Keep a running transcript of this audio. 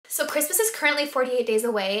So Christmas is currently 48 days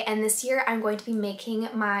away, and this year I'm going to be making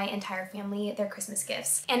my entire family their Christmas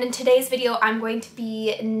gifts. And in today's video, I'm going to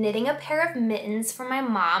be knitting a pair of mittens for my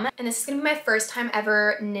mom. And this is gonna be my first time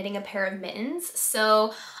ever knitting a pair of mittens.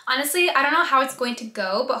 So honestly, I don't know how it's going to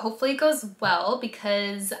go, but hopefully it goes well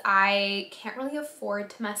because I can't really afford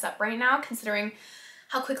to mess up right now considering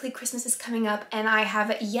how quickly Christmas is coming up and I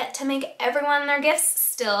have yet to make everyone their gifts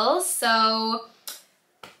still. So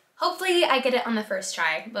hopefully I get it on the first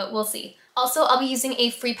try, but we'll see. Also, I'll be using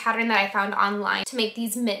a free pattern that I found online to make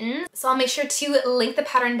these mittens, so I'll make sure to link the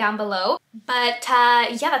pattern down below. But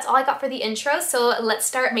yeah, that's all I got for the intro, so let's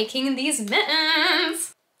start making these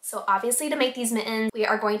mittens. So obviously to make these mittens, we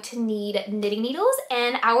are going to need knitting needles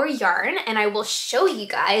and our yarn, and I will show you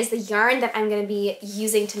guys the yarn that I'm gonna be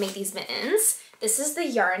using to make these mittens. This is the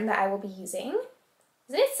yarn that I will be using.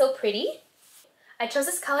 Isn't it so pretty? I chose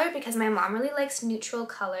this color because my mom really likes neutral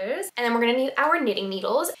colors. And then we're gonna need our knitting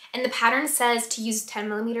needles. And the pattern says to use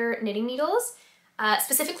 10mm knitting needles,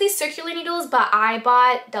 specifically circular needles, but I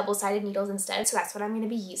bought double-sided needles instead, so that's what I'm gonna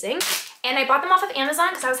be using. And I bought them off of Amazon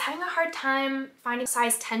because I was having a hard time finding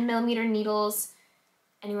size 10mm needles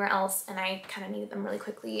anywhere else, and I kind of needed them really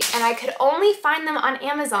quickly. And I could only find them on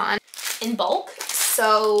Amazon in bulk,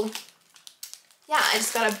 so yeah, I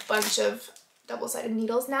just got a bunch of double-sided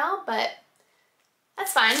needles now, but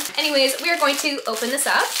that's fine. Anyways, we are going to open this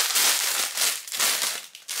up.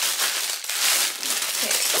 Okay.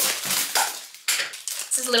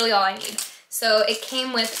 This is literally all I need. So it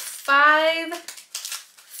came with five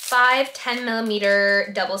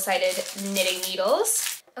 10mm double-sided knitting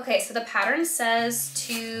needles. Okay, so the pattern says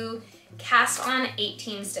to cast on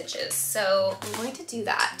 18 stitches. So I'm going to do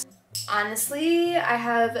that. Honestly, I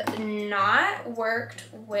have not worked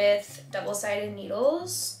with double-sided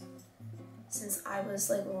needles since I was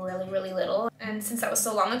like really little, and since that was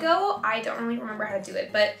so long ago, I don't really remember how to do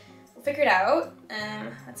it, but we'll figure it out.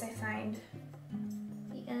 Once I find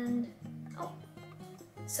the end. Oh,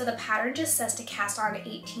 so the pattern just says to cast on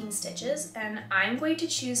 18 stitches, and I'm going to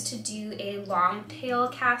choose to do a long tail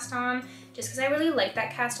cast on just because I really like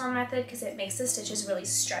that cast on method because it makes the stitches really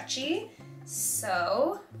stretchy.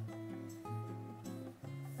 So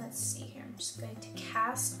let's see here, I'm just going to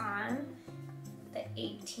cast on the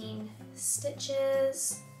 18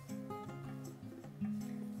 stitches.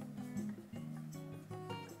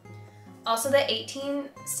 Also, the 18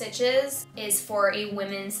 stitches is for a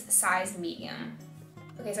women's size medium.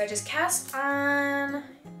 Okay, so I just cast on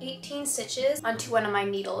 18 stitches onto one of my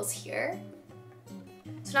needles here.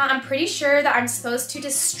 So now I'm pretty sure that I'm supposed to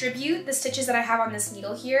distribute the stitches that I have on this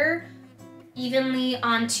needle here evenly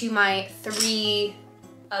onto my 3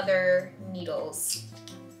 other needles.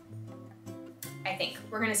 I think.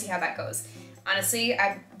 We're gonna see how that goes. Honestly,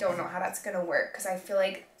 I don't know how that's gonna work because I feel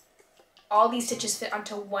like all these stitches fit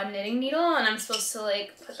onto one knitting needle and I'm supposed to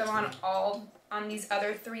like put them on these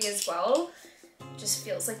other 3 as well. It just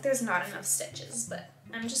feels like there's not enough stitches, but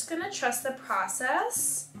I'm just gonna trust the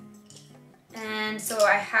process. And so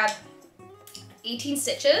I have 18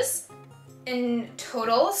 stitches in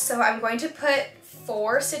total, so I'm going to put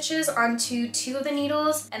 4 stitches onto 2 of the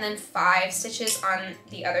needles and then 5 stitches on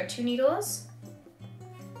the other 2 needles.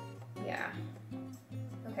 Yeah.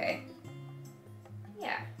 Okay.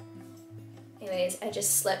 Yeah. Anyways, I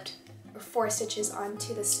just slipped 4 stitches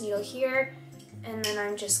onto this needle here, and then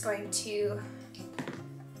I'm just going to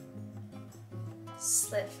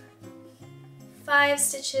slip 5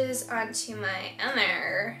 stitches onto my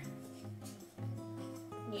other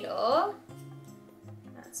needle.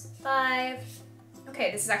 That's 5.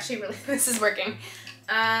 Okay, this is actually really, this is working.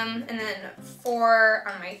 And then 4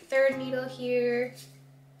 on my 3rd needle here.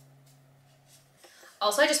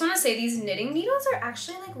 Also, I just want to say these knitting needles are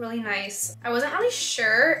actually like really nice. I wasn't really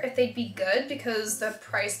sure if they'd be good because the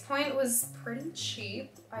price point was pretty cheap,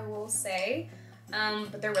 I will say.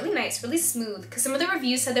 But they're really nice, really smooth. Because some of the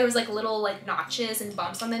reviews said there was like little like notches and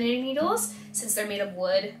bumps on the knitting needles since they're made of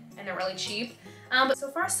wood and they're really cheap. But so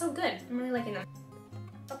far so good. I'm really liking them.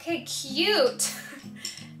 Okay, cute.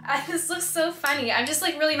 This looks so funny. I'm just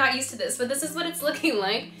like really not used to this, but this is what it's looking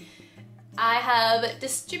like. I have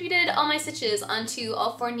distributed all my stitches onto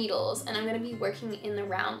all 4 needles and I'm gonna be working in the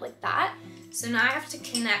round like that. So now I have to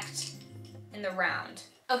connect in the round.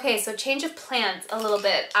 Okay, so change of plans a little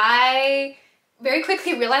bit. I very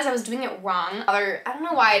quickly realized I was doing it wrong. I don't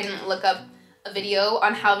know why I didn't look up a video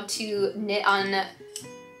on how to knit on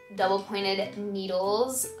double pointed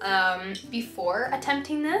needles before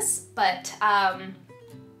attempting this, but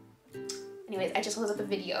anyways, I just looked up a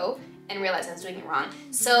video and realized I was doing it wrong.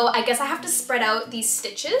 So I guess I have to spread out these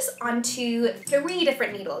stitches onto 3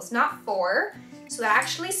 different needles, not 4. So that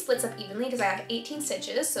actually splits up evenly because I have 18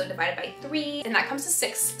 stitches, so divided by 3, and that comes to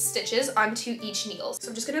 6 stitches onto each needle. So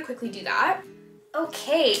I'm just gonna quickly do that.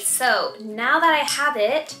 Okay, so now that I have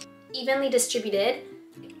it evenly distributed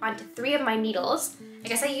onto 3 of my needles, I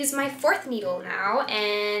guess I use my 4th needle now,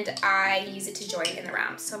 and I use it to join in the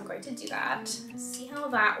round. So I'm going to do that. See how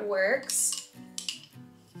that works.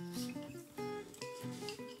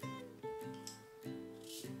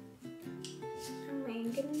 Oh my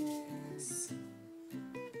goodness.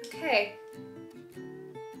 Okay.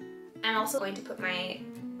 I'm also going to put my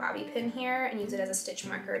bobby pin here and use it as a stitch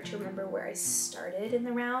marker to remember where I started in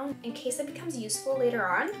the round in case it becomes useful later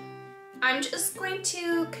on. I'm just going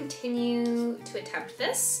to continue to attempt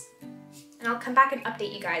this, and I'll come back and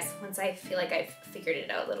update you guys once I feel like I've figured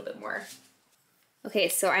it out a little bit more. Okay,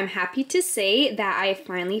 so I'm happy to say that I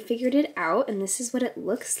finally figured it out, and this is what it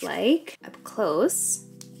looks like up close.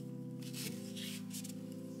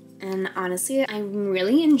 And honestly, I'm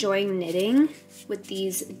really enjoying knitting with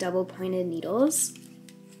these double-pointed needles.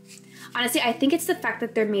 Honestly, I think it's the fact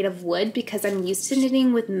that they're made of wood because I'm used to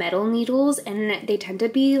knitting with metal needles and they tend to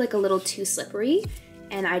be like a little too slippery,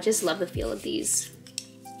 and I just love the feel of these.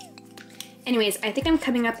 Anyways, I think I'm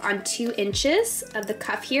coming up on 2 inches of the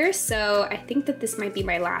cuff here, so I think that this might be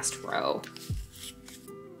my last row.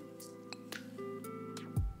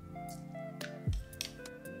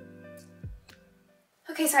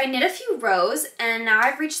 Okay, so I knit a few rows, and now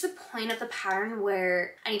I've reached the point of the pattern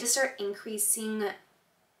where I need to start increasing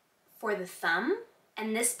for the thumb.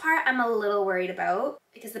 And this part I'm a little worried about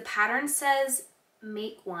because the pattern says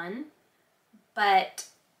make 1, but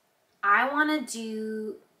I want to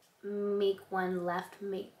do make 1 left,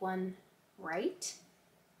 make 1 right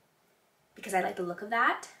because I like the look of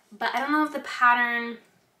that. But I don't know if the pattern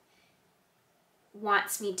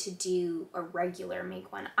wants me to do a regular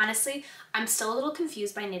make 1. Honestly, I'm still a little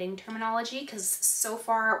confused by knitting terminology because so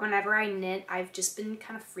far whenever I knit, I've just been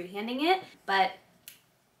kind of freehanding it, but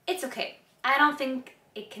it's okay. I don't think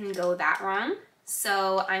it can go that wrong.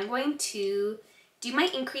 So I'm going to do my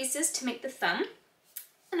increases to make the thumb,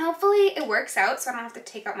 and hopefully it works out so I don't have to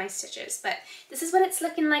take out my stitches. But this is what it's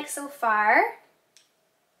looking like so far.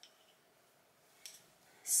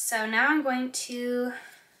 So now I'm going to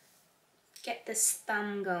get this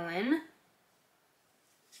thumb going.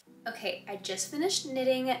 Okay, I just finished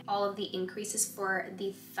knitting all of the increases for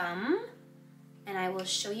the thumb, and I will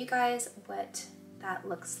show you guys what that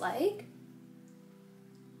looks like.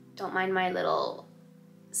 Don't mind my little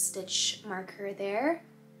stitch marker there.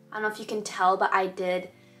 I don't know if you can tell, but I did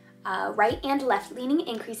right and left leaning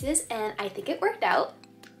increases, and I think it worked out.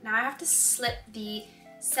 Now I have to slip the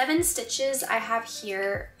 7 stitches I have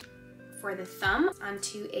here for the thumb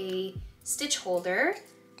onto a stitch holder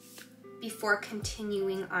before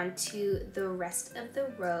continuing onto the rest of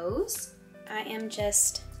the rows. I am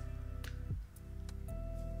just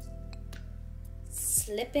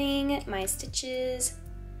slipping my stitches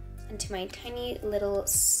into my tiny little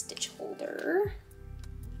stitch holder.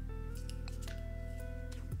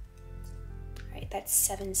 All right, that's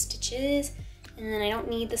 7 stitches. And then I don't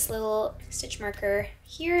need this little stitch marker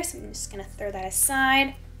here, so I'm just gonna throw that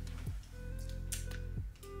aside.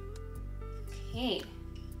 Okay.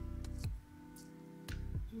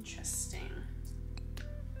 Interesting.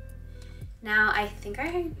 Now I think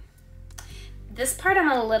this part I'm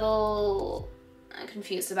a little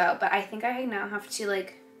confused about, but I think I now have to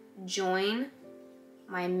like join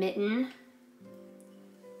my mitten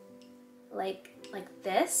like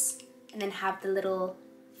this, and then have the little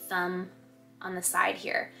thumb on the side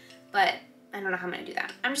here. But I don't know how I'm gonna do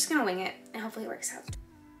that. I'm just gonna wing it and hopefully it works out.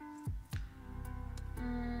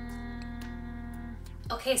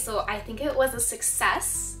 Okay, so I think it was a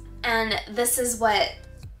success, and this is what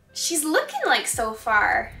she's looking like so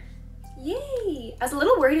far. Yay! I was a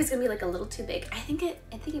little worried it was gonna be like a little too big. I think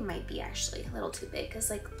it might be actually a little too big, because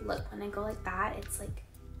like look, when I go like that, it's like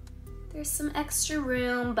there's some extra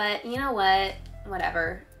room, but you know what?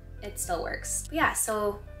 Whatever. It still works. But yeah,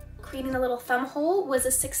 so creating a little thumb hole was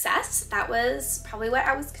a success. That was probably what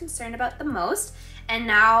I was concerned about the most. And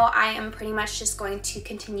now I am pretty much just going to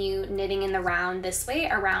continue knitting in the round this way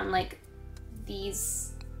around like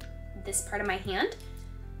this part of my hand.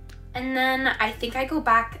 And then I think I go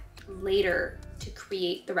back later to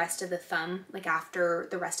create the rest of the thumb, like after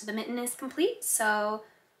the rest of the mitten is complete. So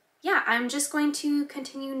yeah, I'm just going to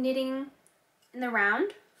continue knitting in the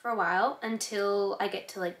round for a while until I get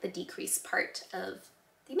to like the decrease part of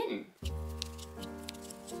the mitten.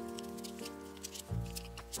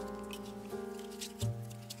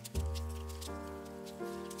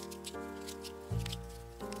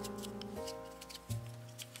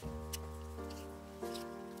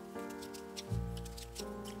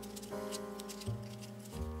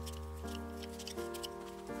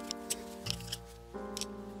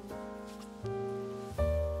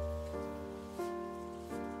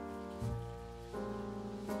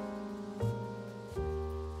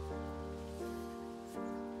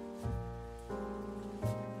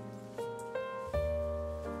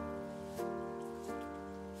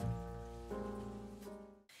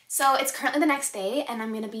 So it's currently the next day and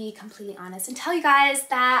I'm gonna be completely honest and tell you guys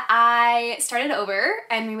that I started over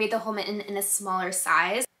and we made the whole mitten in a smaller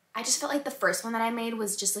size. I just felt like the first one that I made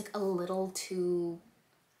was just like a little too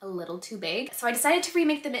big. So I decided to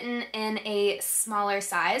remake the mitten in a smaller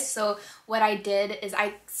size. So what I did is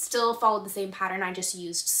I still followed the same pattern, I just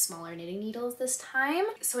used smaller knitting needles this time.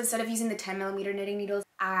 So instead of using the 10mm knitting needles,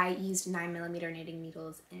 I used 9mm knitting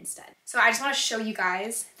needles instead. So I just want to show you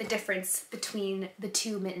guys the difference between the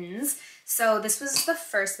two mittens. So this was the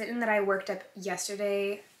first mitten that I worked up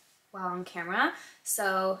yesterday while on camera.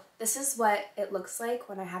 So this is what it looks like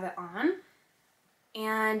when I have it on.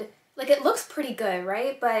 And like it looks pretty good,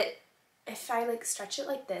 right? But if I like stretch it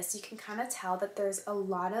like this, you can kind of tell that there's a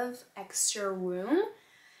lot of extra room.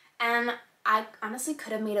 And I honestly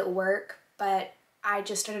could have made it work, but I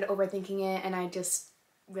just started overthinking it and I just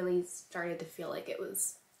really started to feel like it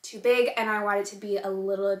was too big and I wanted it to be a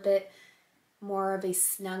little bit more of a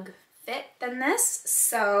snug fit than this.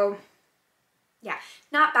 So yeah,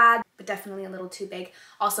 not bad, but definitely a little too big.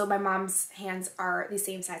 Also, my mom's hands are the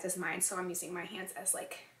same size as mine, so I'm using my hands as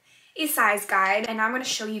like a size guide. And now I'm going to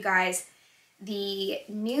show you guys the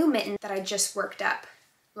new mitten that I just worked up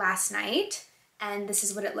last night, and this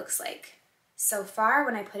is what it looks like so far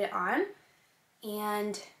when I put it on.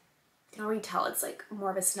 And you can already tell it's like more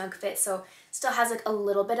of a snug fit, so still has like a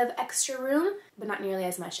little bit of extra room, but not nearly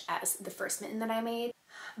as much as the first mitten that I made.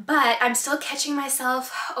 But I'm still catching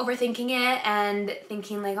myself overthinking it and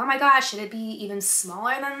thinking like, oh my gosh, should it be even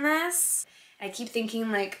smaller than this? I keep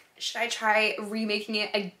thinking like, should I try remaking it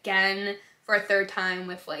again for a third time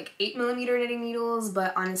with like 8mm knitting needles?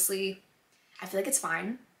 But honestly, I feel like it's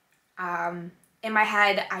fine. In my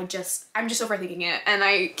head, I'm just overthinking it and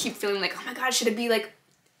I keep feeling like, oh my god, should it be like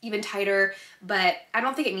even tighter? But I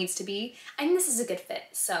don't think it needs to be. I think this is a good fit.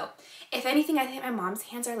 So if anything, I think my mom's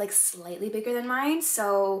hands are like slightly bigger than mine,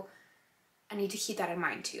 so I need to keep that in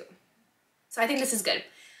mind too. So I think this is good.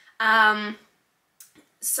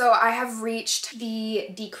 So I have reached the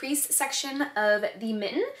decrease section of the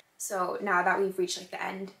mitten. So now that we've reached like the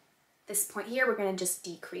end, this point here, we're gonna just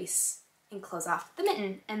decrease and close off the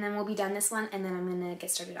mitten, and then we'll be done this one, and then I'm gonna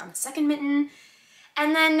get started on the second mitten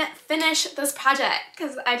and then finish this project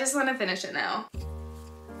because I just want to finish it now.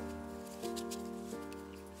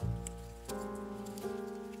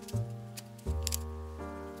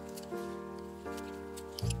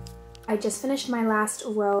 I just finished my last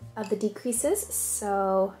row of the decreases,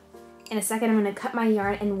 so in a second I'm going to cut my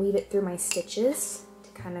yarn and weave it through my stitches to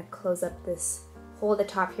kind of close up this hole at the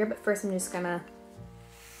top here. But first I'm just gonna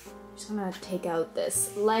take out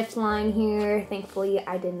this lifeline here. Thankfully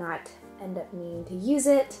I did not end up needing to use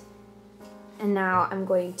it. And now I'm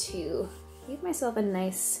going to give myself a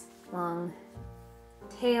nice long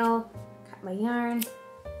tail, cut my yarn,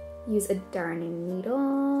 use a darning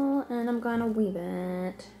needle, and I'm gonna weave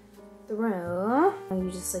it through. You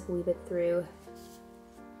just like weave it through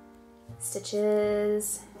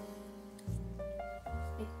stitches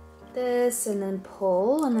like this and then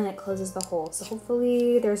pull, and then it closes the hole. So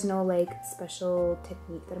hopefully there's no like special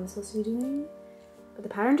technique that I'm supposed to be doing. But the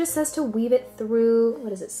pattern just says to weave it through,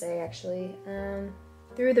 what does it say actually?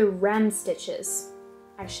 Through the rem stitches.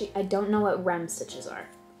 Actually, I don't know what rem stitches are.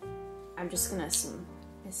 I'm just gonna assume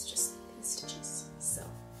it's just these stitches. So,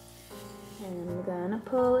 and I'm gonna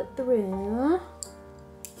pull it through.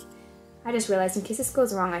 I just realized in case this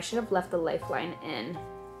goes wrong, I should have left the lifeline in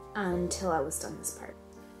until I was done this part.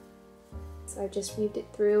 So I just weaved it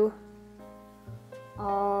through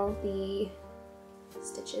all the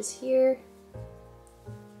stitches here.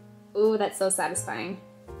 Ooh, that's so satisfying.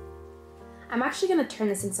 I'm actually gonna turn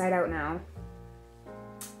this inside out now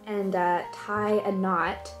and tie a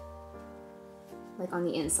knot like on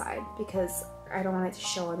the inside because I don't want it to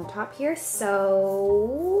show on the top here.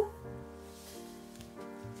 So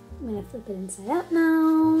I'm gonna flip it inside out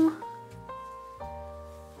now.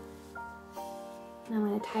 And I'm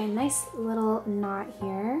gonna tie a nice little knot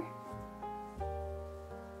here.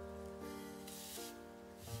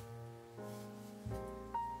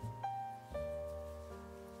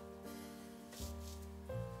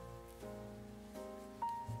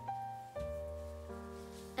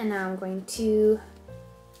 And now I'm going to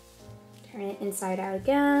turn it inside out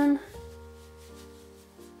again,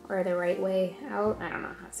 or the right way out. I don't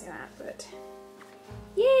know how to say that, but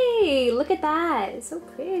yay! Look at that, it's so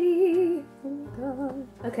pretty. Oh my god.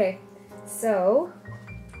 Okay, so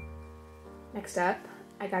next up,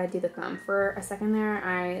 I gotta do the thumb. For a second there,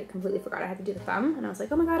 I completely forgot I had to do the thumb, and I was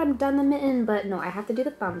like, oh my god, I'm done the mitten, but no, I have to do the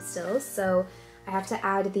thumb still. So I have to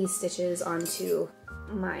add these stitches onto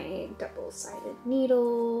my double-sided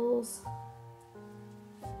needles.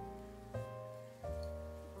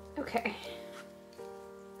 Okay,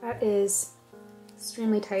 that is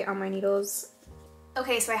extremely tight on my needles.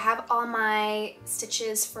 Okay, so I have all my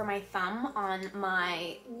stitches for my thumb on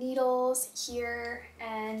my needles here,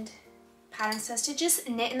 and pattern says to just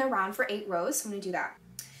knit in the round for 8 rows, so I'm gonna do that.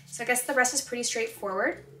 So I guess the rest is pretty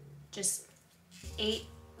straightforward. Just 8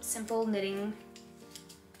 simple knitting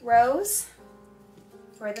rows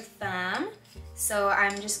for the thumb. So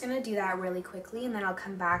I'm just gonna do that really quickly, and then I'll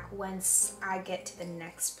come back once I get to the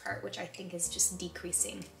next part, which I think is just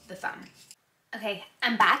decreasing the thumb. Okay,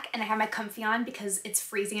 I'm back and I have my comfy on because it's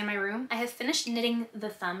freezing in my room. I have finished knitting the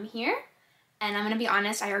thumb here, and I'm gonna be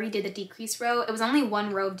honest, I already did the decrease row. It was only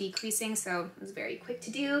 1 row of decreasing, so it was very quick to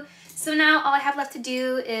do. So now all I have left to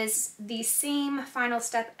do is the same final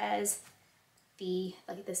step as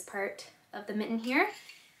like this part of the mitten here,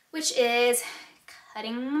 which is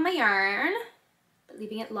cutting my yarn, but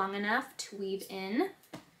leaving it long enough to weave in,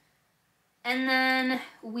 and then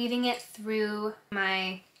weaving it through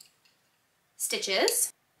my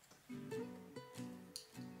stitches.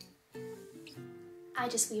 I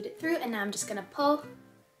just weaved it through, and now I'm just gonna pull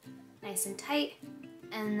nice and tight,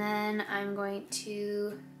 and then I'm going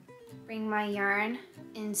to bring my yarn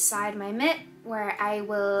inside my mitt where I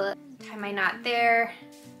will tie my knot there.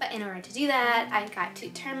 But in order to do that, I got to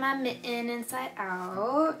turn my mitten inside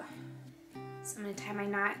out. So I'm gonna tie my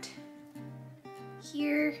knot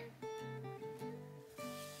here.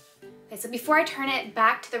 Okay, so before I turn it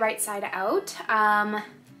back to the right side out, I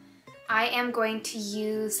am going to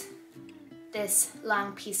use this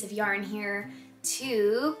long piece of yarn here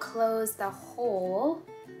to close the hole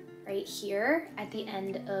right here at the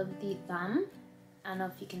end of the thumb. I don't know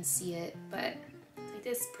if you can see it, but it's like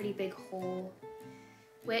this pretty big hole,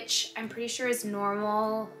 which I'm pretty sure is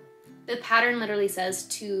normal. The pattern literally says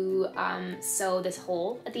to sew this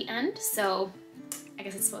hole at the end, so I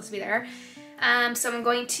guess it's supposed to be there. So I'm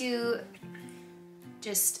going to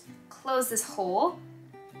just close this hole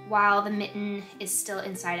while the mitten is still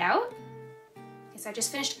inside out. Okay, so I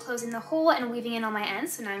just finished closing the hole and weaving in all my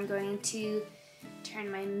ends, so now I'm going to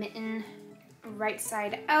turn my mitten right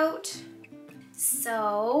side out.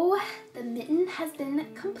 So the mitten has been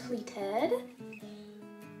completed.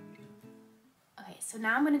 Okay, so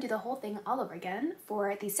now I'm going to do the whole thing all over again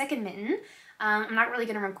for the second mitten. I'm not really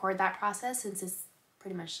going to record that process since it's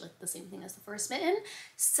pretty much like the same thing as the first mitten.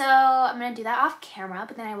 So I'm going to do that off camera,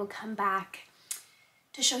 but then I will come back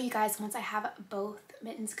to show you guys once I have both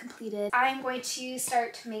mittens completed. I'm going to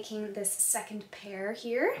start making this second pair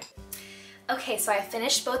here. Okay, so I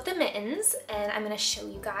finished both the mittens, and I'm going to show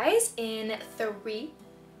you guys in 3,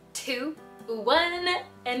 2, 1,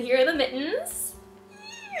 and here are the mittens.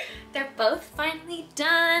 They're both finally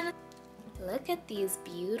done. Look at these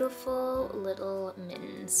beautiful little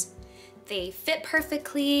mittens. They fit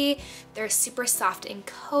perfectly, they're super soft and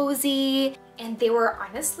cozy, and they were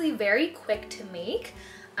honestly very quick to make.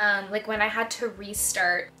 Like when I had to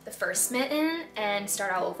restart the first mitten and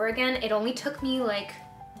start all over again, it only took me like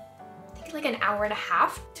an hour and a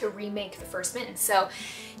half to remake the first mitten. So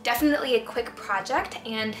definitely a quick project,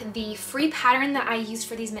 and the free pattern that I used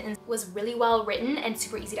for these mittens was really well written and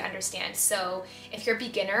super easy to understand. So if you're a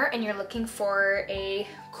beginner and you're looking for a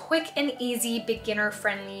quick and easy beginner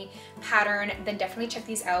friendly pattern, then definitely check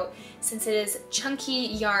these out. Since it is chunky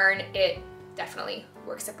yarn, it definitely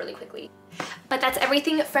works up really quickly. But that's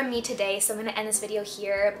everything from me today, so I'm gonna end this video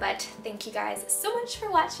here, but thank you guys so much for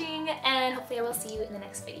watching, and hopefully I will see you in the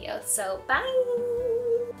next video. So bye!